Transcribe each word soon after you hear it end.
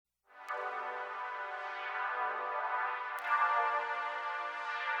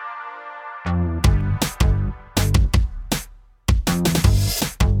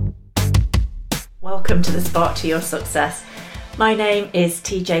Welcome to the Spark to Your Success. My name is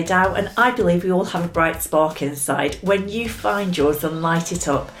TJ Dow and I believe we all have a bright spark inside. When you find yours and light it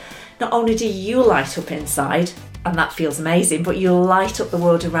up, not only do you light up inside, and that feels amazing, but you light up the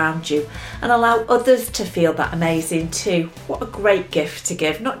world around you and allow others to feel that amazing too. What a great gift to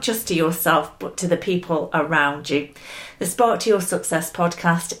give, not just to yourself, but to the people around you. The Spark to Your Success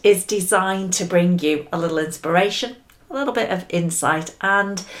podcast is designed to bring you a little inspiration, a little bit of insight,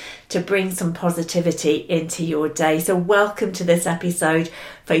 and to bring some positivity into your day. So welcome to this episode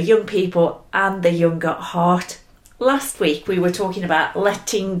for young people and the young at heart. Last week we were talking about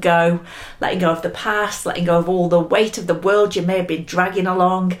letting go of the past, letting go of all the weight of the world you may have been dragging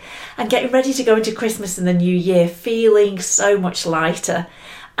along, and getting ready to go into Christmas and the new year feeling so much lighter,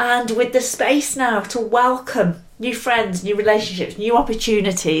 and with the space now to welcome new friends, new relationships, new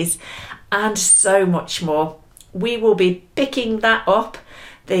opportunities, and so much more. We will be picking that up,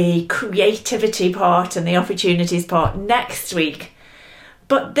 the creativity part and the opportunities part, next week.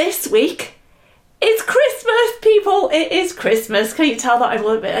 But this week, it's Christmas, people. It is Christmas. Can you tell that I'm a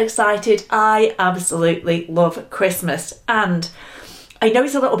little bit excited? I absolutely love Christmas. And I know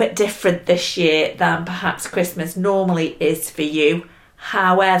it's a little bit different this year than perhaps Christmas normally is for you.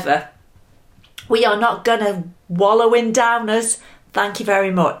 However, we are not going to wallow in downers. Thank you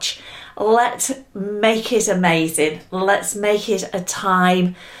very much. Let's make it amazing. Let's make it a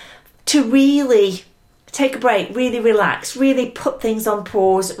time to really take a break, really relax, really put things on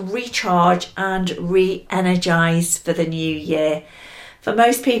pause, recharge and re-energise for the new year. For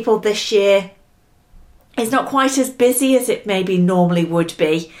most people this year is not quite as busy as it maybe normally would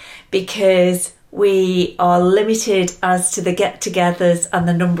be, because we are limited as to the get-togethers and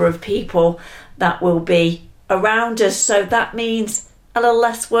the number of people that will be around us. So that means a little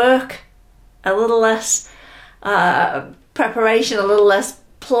less work, a little less preparation, a little less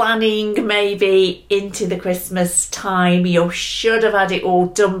planning maybe into the Christmas time. You should have had it all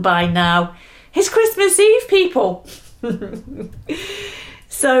done by now. It's Christmas Eve, people.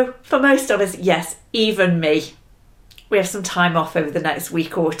 So for most of us, yes, even me, we have some time off over the next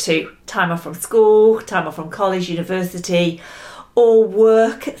week or two. Time off from school, time off from college, university, or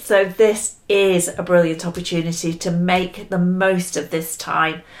work. So this is a brilliant opportunity to make the most of this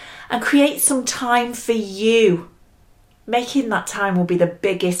time and create some time for you. Making that time will be the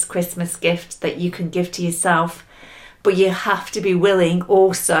biggest Christmas gift that you can give to yourself, but you have to be willing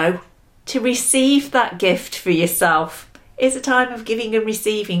also to receive that gift for yourself. It's a time of giving and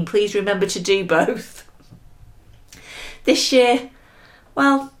receiving. Please remember to do both. This year,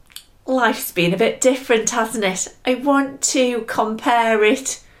 well, life's been a bit different, hasn't it? I want to compare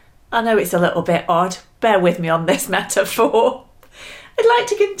it. I know it's a little bit odd. Bear with me on this metaphor. I'd like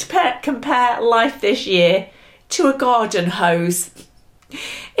to compare life this year to a garden hose.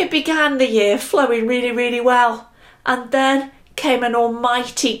 It began the year flowing really, really well, and then came an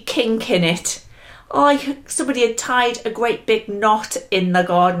almighty kink in it. Like somebody had tied a great big knot in the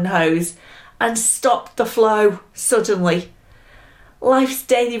garden hose and stopped the flow suddenly. Life's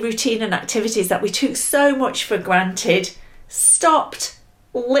daily routine and activities that we took so much for granted stopped,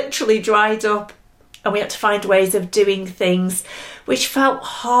 literally dried up, and we had to find ways of doing things which felt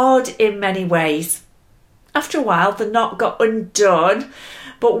hard in many ways. After a while, the knot got undone,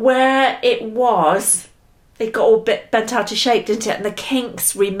 but where it was, it got all bent out of shape, didn't it? And the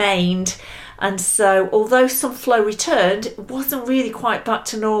kinks remained. And so, although some flow returned, it wasn't really quite back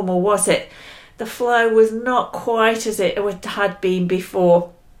to normal, was it? The flow was not quite as it had been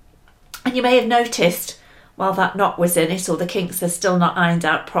before. And you may have noticed, while that knot was in it, or the kinks are still not ironed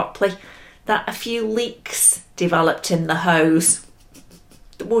out properly, that a few leaks developed in the hose.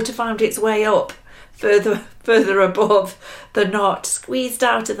 The water found its way up further above the knot, squeezed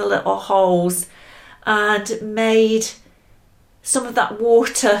out of the little holes, and made some of that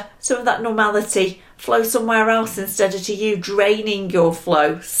water, some of that normality flow somewhere else instead of to you, draining your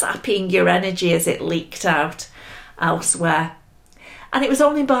flow, sapping your energy as it leaked out elsewhere. And it was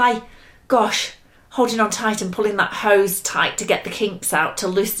only by, holding on tight and pulling that hose tight to get the kinks out, to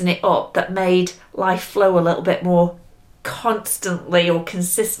loosen it up, that made life flow a little bit more constantly or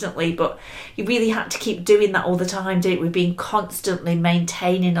consistently. But you really had to keep doing that all the time, didn't we? Being constantly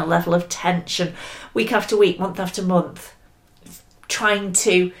maintaining a level of tension week after week, month after month, trying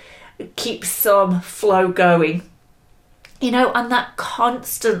to keep some flow going, and that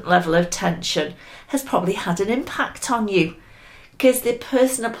constant level of tension has probably had an impact on you, because the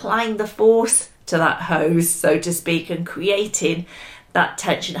person applying the force to that hose, so to speak, and creating that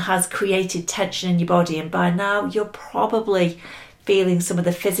tension has created tension in your body, and by now you're probably feeling some of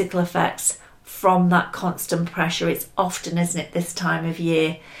the physical effects from that constant pressure. It's often, isn't it, this time of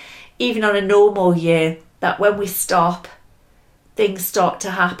year, even on a normal year, that when we stop, things start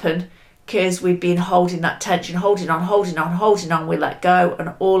to happen because we've been holding that tension, holding on, we let go,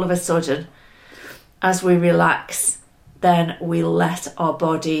 and all of a sudden, as we relax, then we let our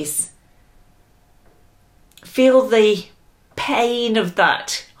bodies feel the pain of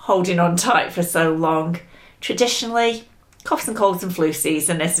that holding on tight for so long. Traditionally, coughs and colds and flu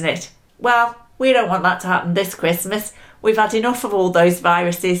season, isn't it? Well, we don't want that to happen this Christmas. We've had enough of all those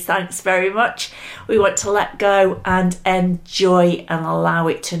viruses, thanks very much. We want to let go and enjoy and allow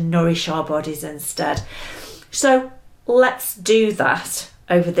it to nourish our bodies instead. So let's do that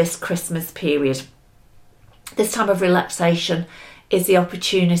over this Christmas period. This time of relaxation is the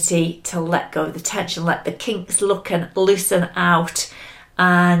opportunity to let go of the tension, let the kinks look and loosen out,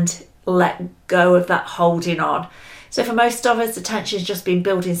 and let go of that holding on. So for most of us, the tension's just been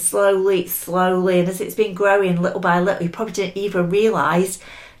building slowly, and as it's been growing little by little, you probably didn't even realise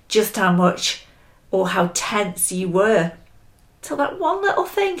just how much or how tense you were till that one little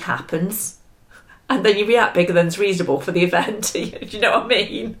thing happens, and then you react bigger than's reasonable for the event. Do you know what I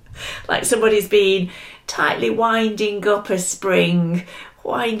mean? Like somebody's been tightly winding up a spring,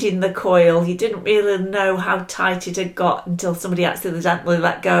 winding the coil. You didn't really know how tight it had got until somebody accidentally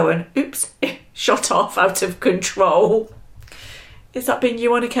let go and oops, it shot off out of control. Has that been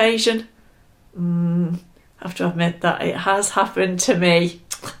you on occasion? I have to admit that it has happened to me.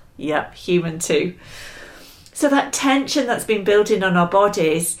 Yep, human too. So that tension that's been building on our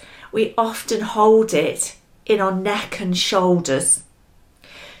bodies, we often hold it in our neck and shoulders.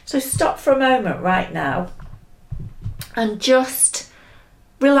 So stop for a moment right now and just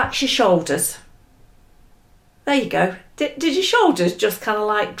relax your shoulders. There you go. Did your shoulders just kind of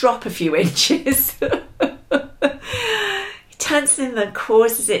like drop a few inches? Tensing them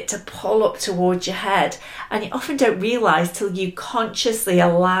causes it to pull up towards your head, and you often don't realise till you consciously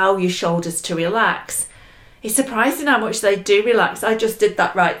allow your shoulders to relax. It's surprising how much they do relax. I just did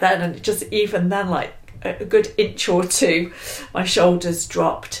that right then, and just even then, like a good inch or two, my shoulders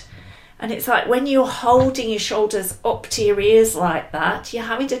dropped. And it's like when you're holding your shoulders up to your ears like that, you're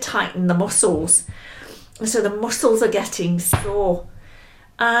having to tighten the muscles. And so the muscles are getting sore.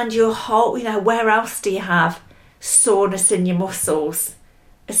 And your whole, where else do you have soreness in your muscles?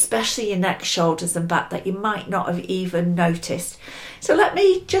 Especially your neck, shoulders and back that you might not have even noticed. So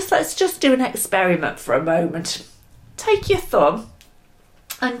let's just do an experiment for a moment. Take your thumb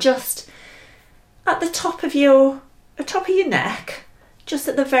and just at the top of your neck, just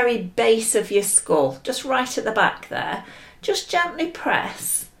at the very base of your skull, just right at the back there, just gently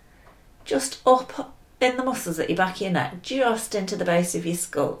press just up in the muscles at your back of your neck, just into the base of your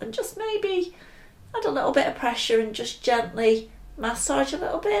skull, and just maybe add a little bit of pressure and just gently massage a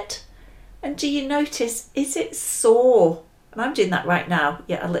little bit. And do you notice, is it sore? And I'm doing that right now.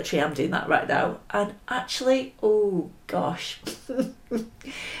 Yeah, I literally am doing that right now. And actually, oh gosh,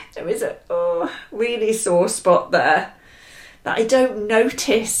 there is a really sore spot there that I don't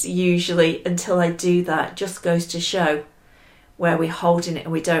notice usually until I do that. Just goes to show where we're holding it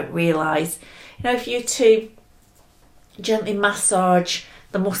and we don't realise. If you to gently massage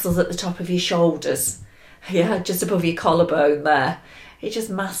the muscles at the top of your shoulders, yeah, just above your collarbone there, you just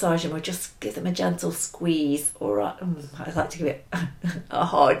massage them or just give them a gentle squeeze, or I like to give it a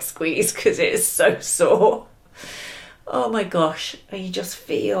hard squeeze because it is so sore. Oh my gosh, and you just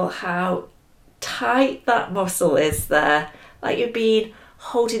feel how tight that muscle is there, like you've been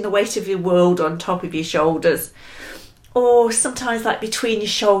holding the weight of your world on top of your shoulders. Or sometimes like between your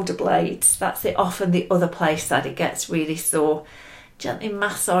shoulder blades, that's it, often the other place that it gets really sore. Gently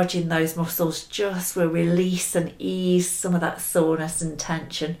massaging those muscles just will release and ease some of that soreness and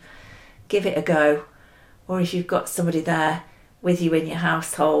tension. Give it a go. Or if you've got somebody there with you in your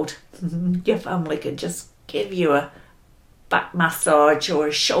household, your family can just give you a back massage or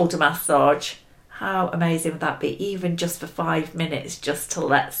a shoulder massage. How amazing would that be? Even just for 5 minutes, just to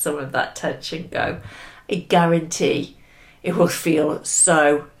let some of that tension go. I guarantee it will feel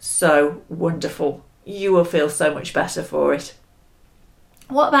so, so wonderful. You will feel so much better for it.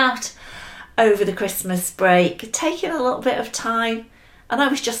 What about over the Christmas break, taking a little bit of time? And I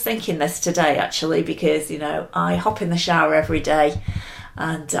was just thinking this today actually, because I hop in the shower every day,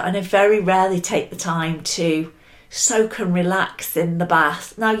 and I very rarely take the time to soak and relax in the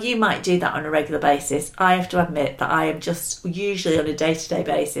bath. Now you might do that on a regular basis. I have to admit that I am just usually on a day-to-day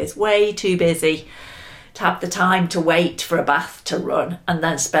basis way too busy to have the time to wait for a bath to run and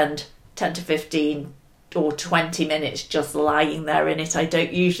then spend 10 to 15 or 20 minutes just lying there in it. I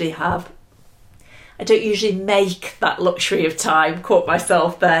don't usually make that luxury of time. Caught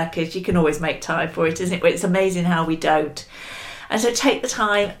myself there, because you can always make time for it, isn't it? But it's amazing how we don't. And so take the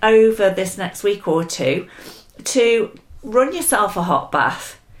time over this next week or two to run yourself a hot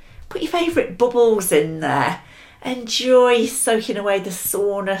bath. Put your favourite bubbles in there. Enjoy soaking away the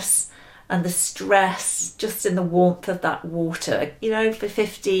soreness and the stress just in the warmth of that water, for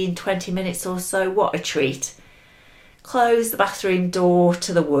 15, 20 minutes or so. What a treat. Close the bathroom door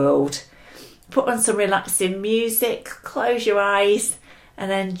to the world. Put on some relaxing music, close your eyes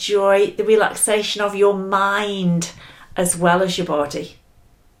and enjoy the relaxation of your mind as well as your body.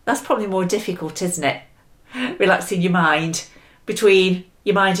 That's probably more difficult, isn't it? Relaxing your mind. Between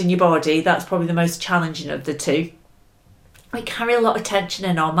your mind and your body, that's probably the most challenging of the two. We carry a lot of tension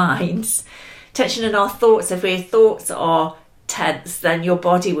in our minds, tension in our thoughts. If your thoughts are tense, then your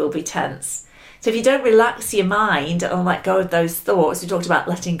body will be tense. So if you don't relax your mind and let go of those thoughts, we talked about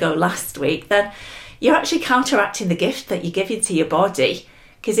letting go last week, then you're actually counteracting the gift that you're giving to your body.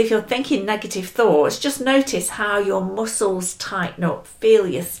 Because if you're thinking negative thoughts, just notice how your muscles tighten up, feel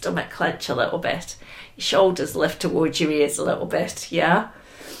your stomach clench a little bit, your shoulders lift towards your ears a little bit, yeah?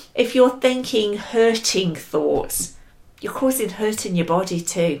 If you're thinking hurting thoughts, you're causing hurt in your body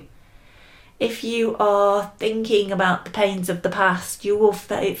too. If you are thinking about the pains of the past, you will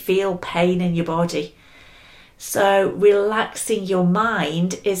feel pain in your body. So relaxing your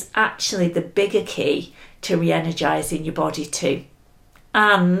mind is actually the bigger key to re-energising your body too.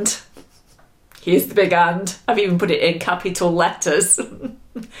 And, here's the big and, I've even put it in capital letters.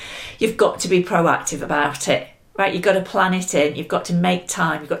 You've got to be proactive about it, right? You've got to plan it in, you've got to make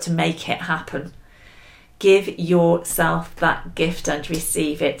time, you've got to make it happen. Give yourself that gift and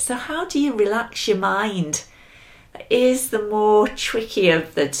receive it. So how do you relax your mind? That is the more tricky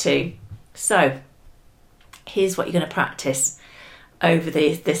of the two. So here's what you're going to practice over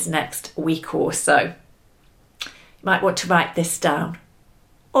this next week or so. You might want to write this down,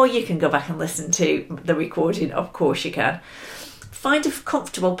 or you can go back and listen to the recording. Of course you can. Find a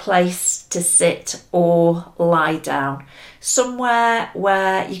comfortable place to sit or lie down. Somewhere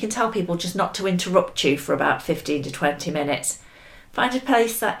where you can tell people just not to interrupt you for about 15 to 20 minutes. Find a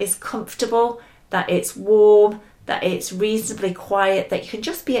place that is comfortable, that it's warm, that it's reasonably quiet, that you can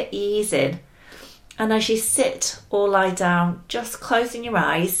just be at ease in. And as you sit or lie down, just closing your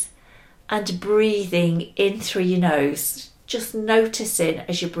eyes and breathing in through your nose. Just noticing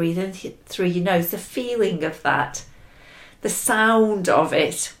as you're breathing through your nose, the feeling of that, the sound of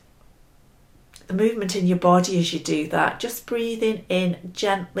it, the movement in your body as you do that. Just breathing in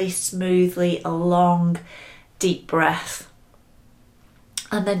gently, smoothly, a long, deep breath.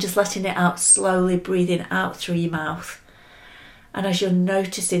 And then just letting it out slowly, breathing out through your mouth. And as you're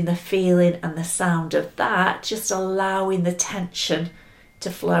noticing the feeling and the sound of that, just allowing the tension to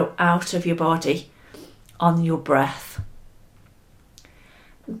flow out of your body on your breath.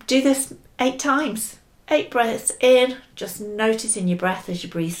 Do this 8 times. 8 breaths in, just noticing your breath as you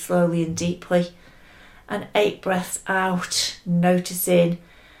breathe slowly and deeply. And 8 breaths out, noticing,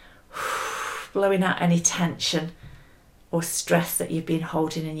 blowing out any tension or stress that you've been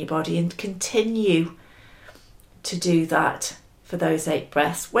holding in your body. And continue to do that for those 8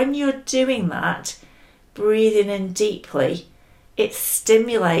 breaths. When you're doing that, breathing in deeply, it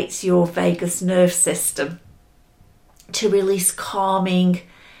stimulates your vagus nerve system to release calming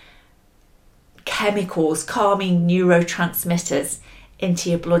chemicals, calming neurotransmitters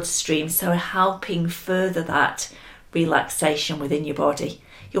into your bloodstream, so helping further that relaxation within your body.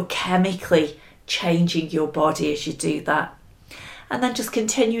 You're chemically changing your body as you do that. And then just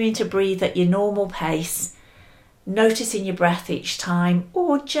continuing to breathe at your normal pace, noticing your breath each time,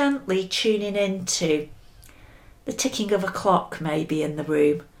 or gently tuning into the ticking of a clock maybe in the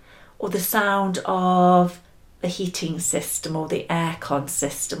room, or the sound of the heating system or the aircon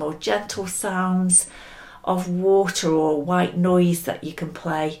system, or gentle sounds of water or white noise that you can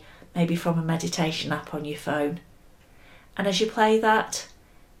play, maybe from a meditation app on your phone. And as you play that,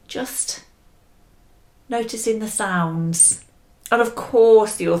 just noticing the sounds. And of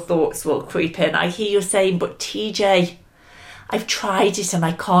course your thoughts will creep in. I hear you saying, but TJ, I've tried it and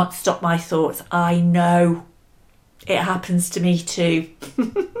I can't stop my thoughts. I know. It happens to me too.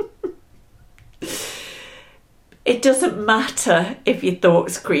 It doesn't matter if your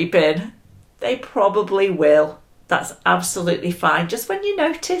thoughts creep in. They probably will. That's absolutely fine. Just when you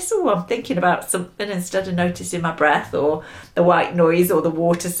notice, oh, I'm thinking about something, instead of noticing my breath or the white noise or the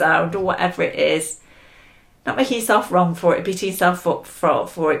water sound or whatever it is. Not making yourself wrong for it, beating yourself up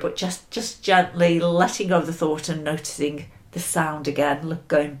for it, but just gently letting go of the thought and noticing the sound again,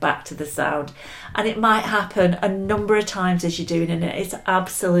 going back to the sound. And it might happen a number of times as you're doing it, and it's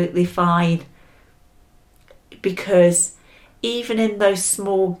absolutely fine. Because even in those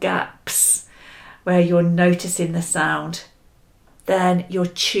small gaps where you're noticing the sound, then you're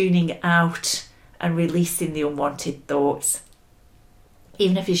tuning out and releasing the unwanted thoughts.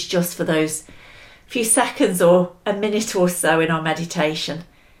 Even if it's just for those few seconds or a minute or so in our meditation,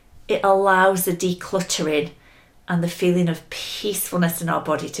 it allows the decluttering and the feeling of peacefulness in our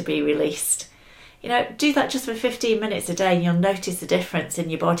body to be released. Do that just for 15 minutes a day and you'll notice the difference in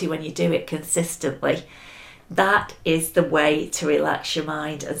your body when you do it consistently. That is the way to relax your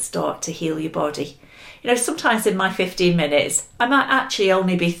mind and start to heal your body. Sometimes in my 15 minutes, I might actually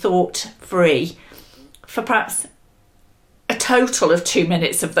only be thought free for perhaps a total of 2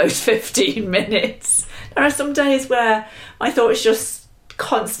 minutes of those 15 minutes. There are some days where my thoughts just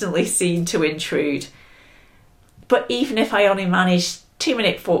constantly seem to intrude. But even if I only manage 2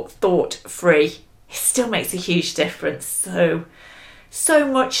 minute thought free, it still makes a huge difference. So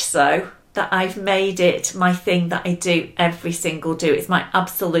much so that I've made it my thing that I do every single day. It's my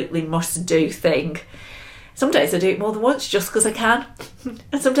absolutely must do thing. Some days I do it more than once just because I can.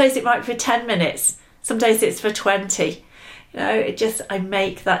 And some days it might be for 10 minutes. Some days it's for 20. I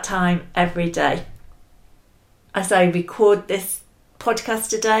make that time every day. As I record this podcast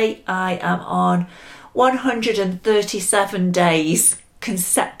today, I am on 137 days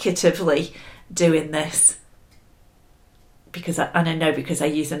consecutively doing this. Because I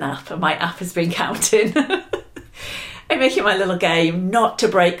use an app and my app has been counting. I'm making my little game not to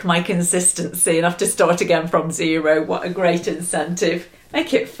break my consistency and have to start again from zero. What a great incentive.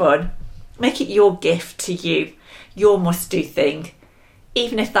 Make it fun. Make it your gift to you, your must-do thing,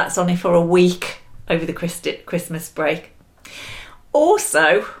 even if that's only for a week over the Christmas break.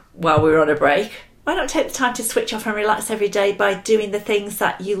 Also, while we're on a break, why not take the time to switch off and relax every day by doing the things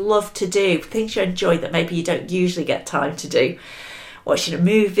that you love to do, things you enjoy that maybe you don't usually get time to do. Watching a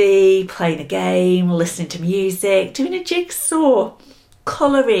movie, playing a game, listening to music, doing a jigsaw,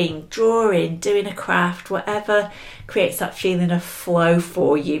 colouring, drawing, doing a craft, whatever creates that feeling of flow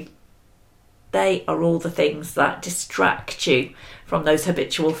for you. They are all the things that distract you from those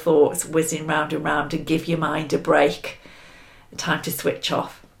habitual thoughts whizzing round and round and give your mind a break. Time to switch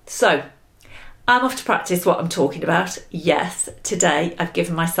off. So, I'm off to practice what I'm talking about. Yes, today I've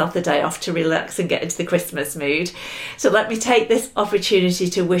given myself the day off to relax and get into the Christmas mood. So let me take this opportunity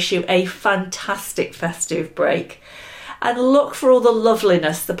to wish you a fantastic festive break and look for all the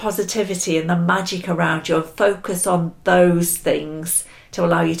loveliness, the positivity and the magic around you and focus on those things to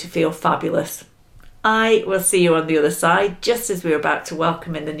allow you to feel fabulous. I will see you on the other side just as we're about to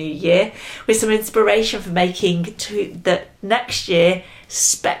welcome in the new year with some inspiration for making the next year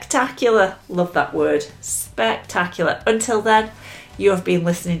spectacular. Love that word, spectacular. Until then, you have been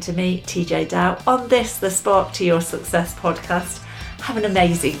listening to me, TJ Dow, on this, the Spark to Your Success podcast. Have an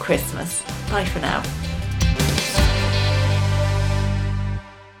amazing Christmas. Bye for now.